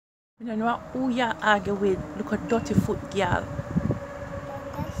You know who you argue with? Look at dirty foot gyal.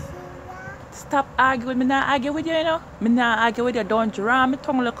 Stop arguing. Me not argue with you, you know. Me not argue with you. Don't draw me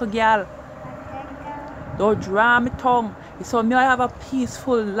tongue, little gyal. Don't draw me tongue. So me I have a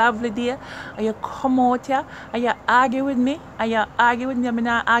peaceful, lovely day, and you come out here and you argue with me, and you argue with me, and me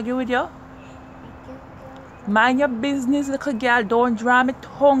not argue with you. Mind your business, little girl. Don't draw me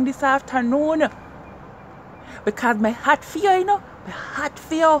tongue this afternoon. Because my heart for you, you know. My heart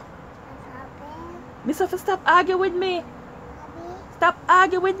for you. Mister, stop arguing with me. Stop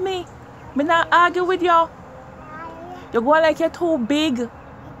arguing with me. Me not argue with you. You're going like you're too big. Too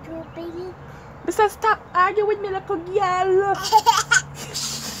big. Mister, stop arguing with me, little girl.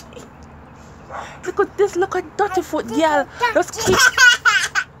 Look at this, look at dirty foot girl. Just keep.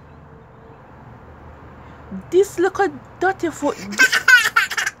 This look at dirty foot.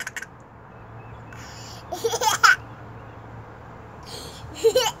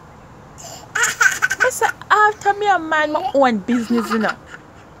 Mister, after me, I mind my own business, you know.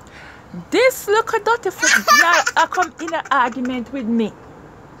 This look at dirty foot girl I come in an argument with me.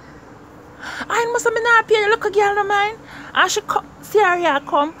 I must have been happy to look at girl no mind. And she come, see her here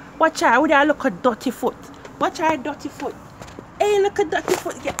come. Watch her with her look at dirty foot. Watch her dirty foot. Hey, look at dirty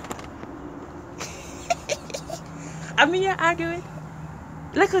foot girl. I mean you arguing.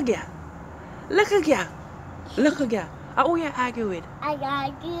 Look at girl. Look at girl. Look at girl. Who you argue with? I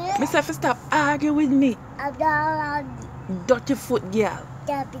argue. Mister, stop arguing with me. I don't Dirty foot girl.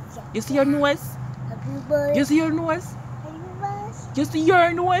 You see your nose? You see your nose? You see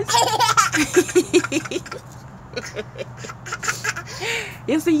your nose?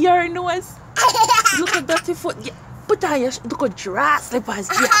 You see your nose? Look at dirty foot. Put on your look at dry slippers,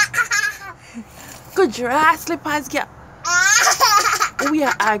 girl. Good dry slippers, girl. Who you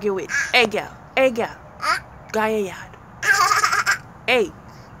argue with? Hey, girl. Hey, girl. Go your yard. Hey,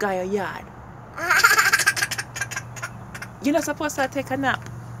 go your yard. You're not supposed to take a nap.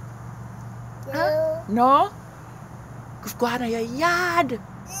 Huh? No? Go out of your yard.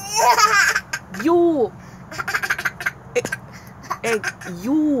 You. Hey,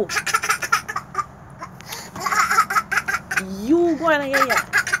 you. You go out of your yard.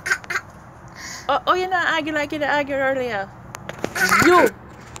 Oh, you're not arguing like you argued earlier. You.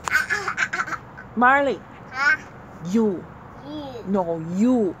 Marley. You. No,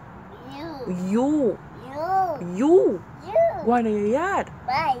 you. You. You. Go on your yard.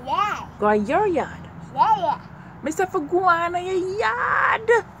 Go on your yard. Mister, for go on your yard.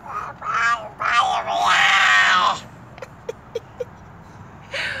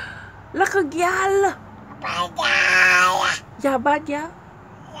 Look a girl. Yeah, bad girl.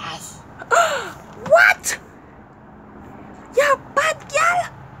 Yes. What? Yeah, bad girl.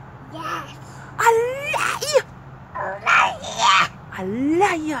 Yes. A lie. A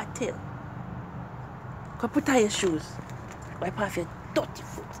liar too. Go put on your shoes. Wipe off your dirty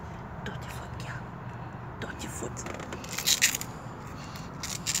foot. Dirty foot, girl. Dirty foot.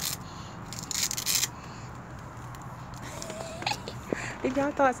 If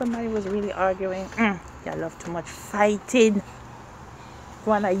y'all thought somebody was really arguing, y'all love too much fighting.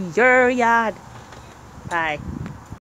 Go on your yard. Bye.